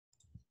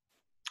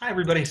Hi,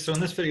 everybody. So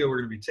in this video, we're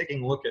going to be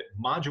taking a look at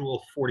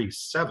Module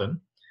 47,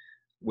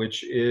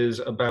 which is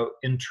about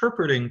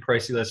interpreting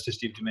price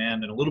elasticity of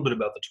demand and a little bit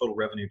about the total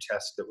revenue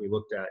test that we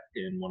looked at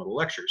in one of the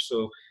lectures.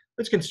 So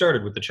let's get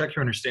started with the check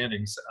your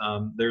understandings.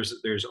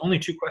 There's only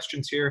two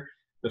questions here.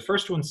 The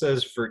first one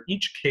says, for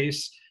each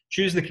case,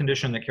 choose the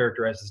condition that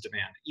characterizes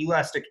demand,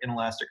 elastic,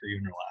 inelastic, or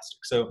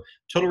unelastic. So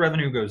total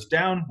revenue goes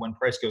down when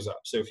price goes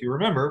up. So if you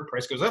remember,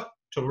 price goes up,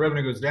 total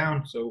revenue goes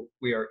down, so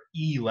we are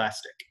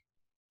elastic.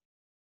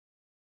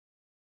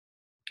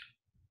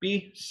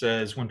 B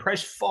says, when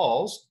price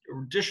falls,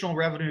 additional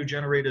revenue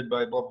generated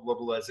by blah, blah, blah,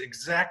 blah is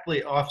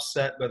exactly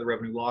offset by the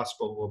revenue loss,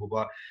 blah, blah, blah,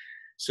 blah.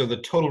 So the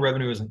total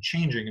revenue isn't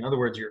changing. In other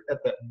words, you're at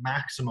that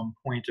maximum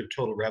point of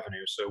total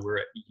revenue. So we're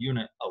at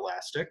unit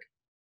elastic.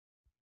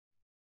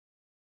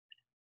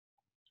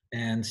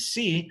 And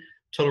C,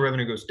 total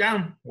revenue goes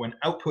down when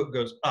output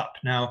goes up.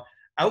 Now,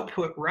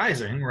 output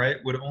rising, right,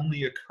 would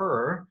only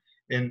occur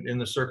in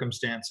the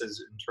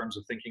circumstances in terms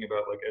of thinking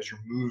about like as you're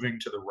moving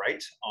to the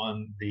right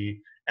on the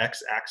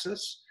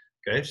x-axis.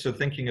 Okay, so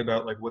thinking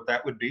about like what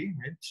that would be,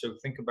 right? So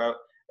think about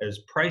as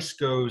price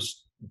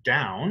goes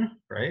down,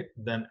 right,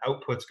 then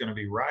output's going to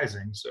be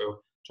rising. So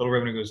total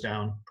revenue goes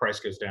down,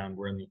 price goes down.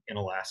 We're in the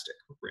inelastic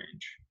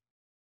range.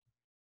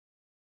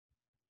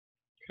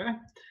 Okay,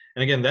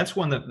 and again, that's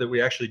one that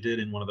we actually did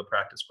in one of the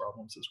practice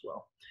problems as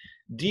well.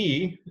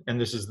 D, and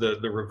this is the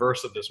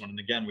reverse of this one, and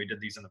again, we did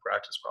these in the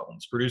practice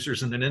problems.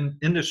 Producers in an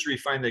industry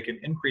find they can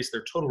increase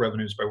their total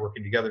revenues by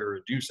working together to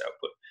reduce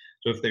output.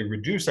 So if they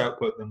reduce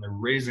output, then they're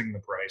raising the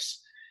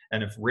price.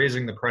 And if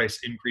raising the price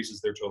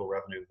increases their total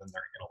revenue, then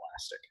they're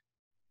inelastic.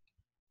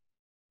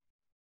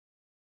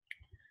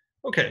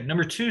 Okay,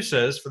 number 2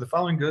 says, for the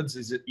following goods,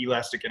 is it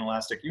elastic,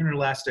 inelastic,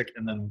 unelastic,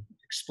 and then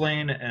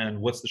explain, and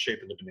what's the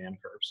shape of the demand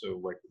curve? So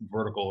like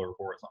vertical or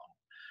horizontal.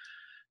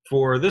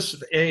 For this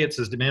A, it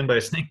says demand by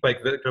a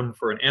snakebite victim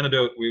for an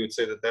antidote. We would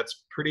say that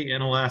that's pretty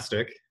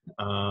inelastic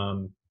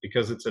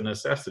because it's a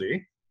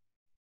necessity.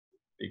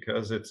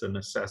 Because it's a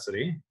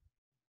necessity.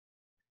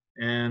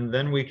 And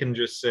then we can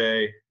just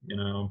say, you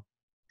know,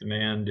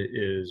 demand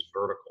is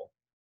vertical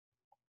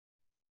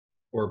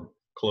or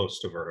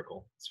close to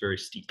vertical. It's very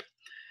steep.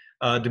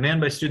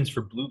 Demand by students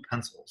for blue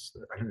pencils.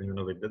 I didn't even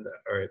know they did that.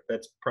 All right,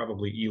 that's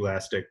probably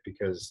elastic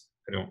because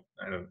I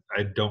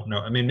don't know.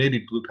 I mean,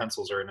 maybe blue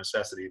pencils are a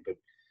necessity, but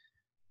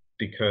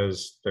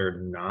because they're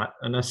not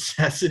a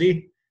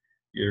necessity,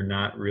 you're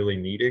not really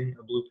needing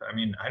a blue. I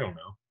mean, I don't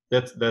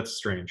know. That's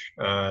strange.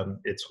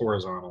 It's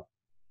horizontal.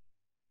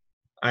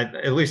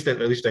 At least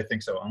I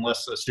think so.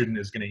 Unless a student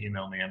is going to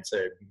email me and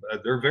say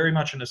they're very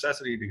much a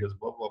necessity because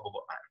blah blah blah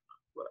blah.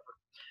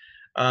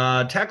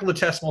 Whatever. Tackle the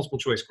test multiple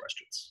choice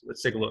questions.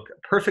 Let's take a look.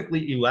 A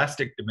perfectly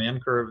elastic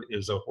demand curve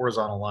is a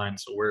horizontal line.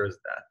 So where is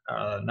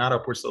that? Not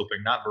upward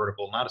sloping, not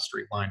vertical, not a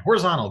straight line.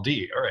 Horizontal,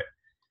 D. All right.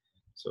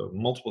 So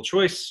multiple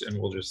choice, and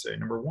we'll just say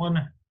number 1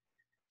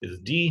 is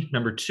D.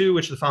 Number 2,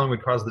 which of the following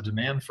would cause the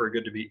demand for a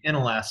good to be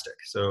inelastic?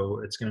 So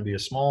it's going to be a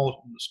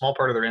small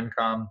part of their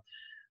income,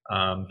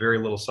 very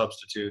little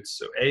substitutes.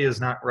 So A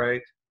is not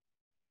right.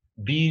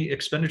 B,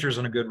 expenditures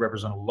on a good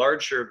represent a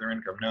large share of their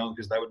income. No,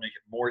 because that would make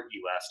it more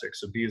elastic.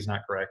 So B is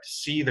not correct.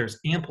 C, there's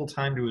ample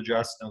time to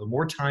adjust. Now, the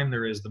more time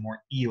there is, the more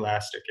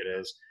elastic it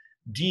is.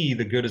 D,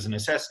 the good is a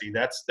necessity.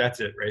 That's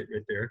it right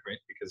there, right?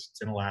 Because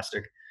it's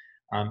inelastic.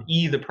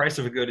 E, the price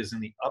of a good is in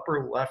the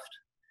upper left.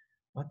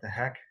 What the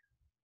heck?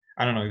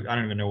 I don't know. I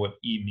don't even know what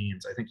E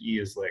means. I think E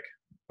is like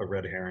a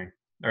red herring.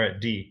 All right,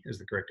 D is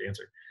the correct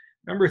answer.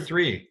 Number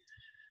 3,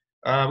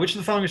 which of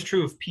the following is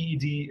true if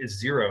PED is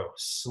 0?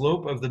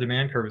 Slope of the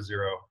demand curve is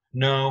 0.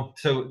 No.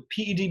 So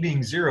PED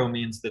being 0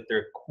 means that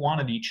their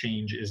quantity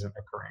change isn't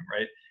occurring,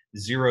 right?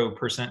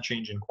 0%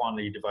 change in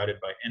quantity divided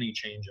by any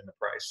change in the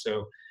price.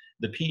 So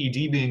the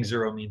PED being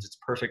 0 means it's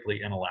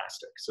perfectly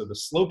inelastic. So the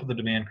slope of the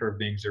demand curve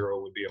being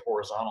 0 would be a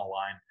horizontal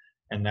line,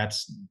 and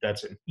that's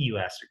an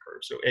elastic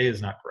curve. So A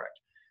is not correct.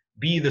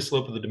 B, the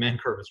slope of the demand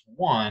curve is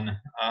 1.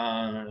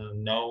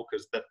 No,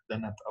 because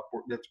then that's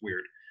upward. That's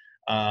weird.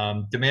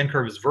 Demand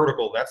curve is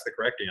vertical. That's the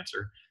correct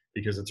answer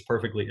because it's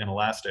perfectly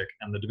inelastic.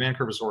 And the demand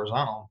curve is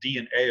horizontal. D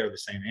and A are the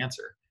same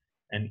answer.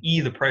 And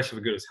E, the price of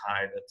a good is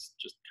high. That's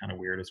just kind of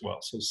weird as well.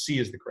 So C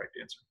is the correct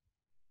answer.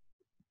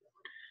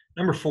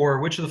 Number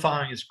 4, which of the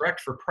following is correct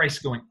for price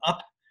going up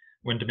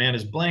when demand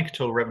is blank,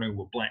 total revenue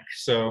will blank?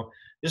 So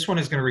this one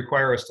is going to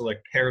require us to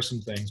like pair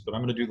some things, but I'm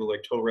going to do the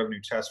like total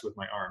revenue test with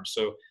my arm.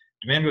 So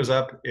demand goes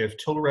up. If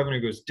total revenue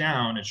goes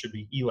down, it should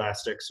be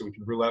elastic. So we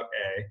can rule out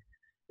A.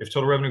 If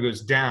total revenue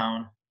goes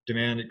down,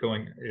 demand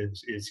going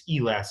is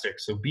elastic.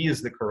 So B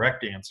is the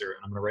correct answer.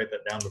 And I'm going to write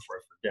that down before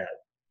I forget.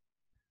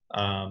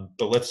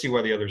 But let's see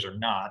why the others are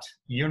not.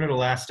 Unit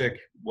elastic,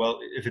 well,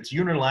 if it's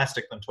unit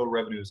elastic, then total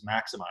revenue is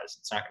maximized.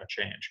 It's not going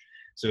to change.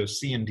 So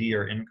C and D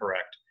are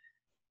incorrect.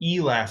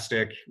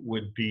 Elastic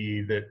would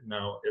be that,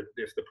 no,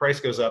 if the price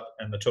goes up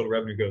and the total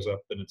revenue goes up,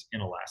 then it's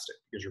inelastic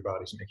because your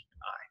body's making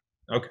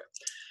an I. Okay.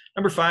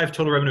 Number 5,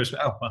 total revenue is,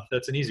 oh, well,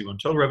 that's an easy one.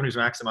 Total revenue is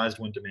maximized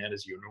when demand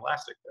is unit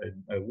elastic.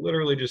 I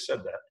literally just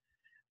said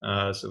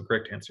that. So the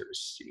correct answer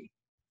is C.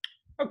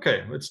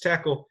 Okay, let's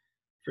tackle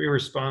For your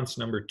response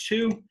number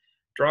 2,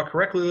 draw a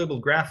correctly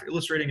labeled graph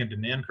illustrating a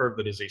demand curve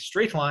that is a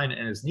straight line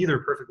and is neither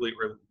perfectly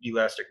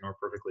elastic nor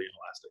perfectly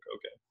inelastic.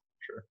 Okay,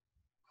 sure.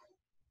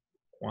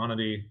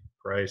 Quantity,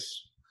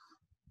 price,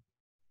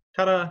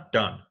 ta-da,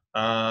 done.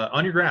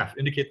 On your graph,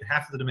 indicate the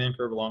half of the demand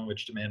curve along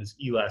which demand is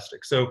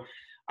elastic. So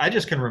I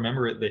just can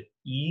remember it that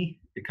E,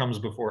 it comes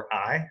before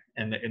I,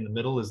 and in the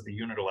middle is the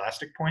unit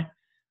elastic point.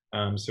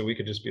 So we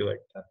could just be like,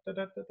 da, da,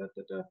 da, da, da,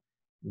 da, da.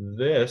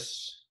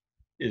 This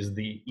is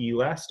the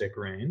elastic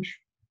range,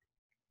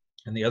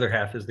 and the other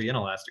half is the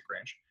inelastic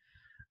range.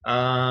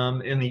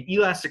 In the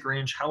elastic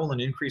range, how will an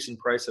increase in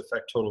price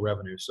affect total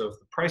revenue? So if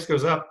the price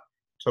goes up,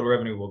 total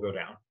revenue will go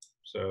down.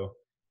 So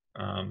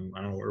I don't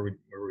know where we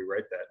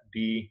write that.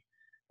 B,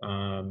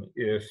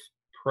 if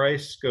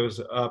price goes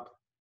up,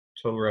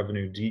 total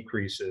revenue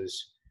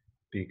decreases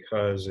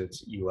because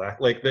it's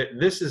elastic. Like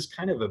this is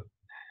kind of a.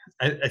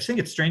 I think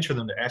it's strange for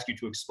them to ask you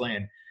to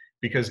explain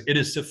because it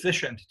is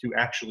sufficient to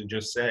actually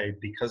just say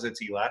because it's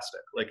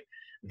elastic. Like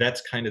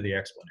that's kind of the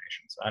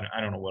explanations.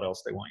 I don't know what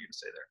else they want you to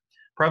say there.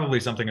 Probably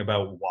something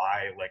about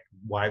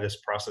why this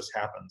process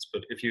happens.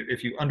 But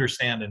if you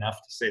understand enough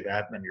to say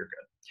that, then you're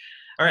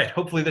good. All right.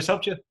 Hopefully this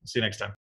helped you. See you next time.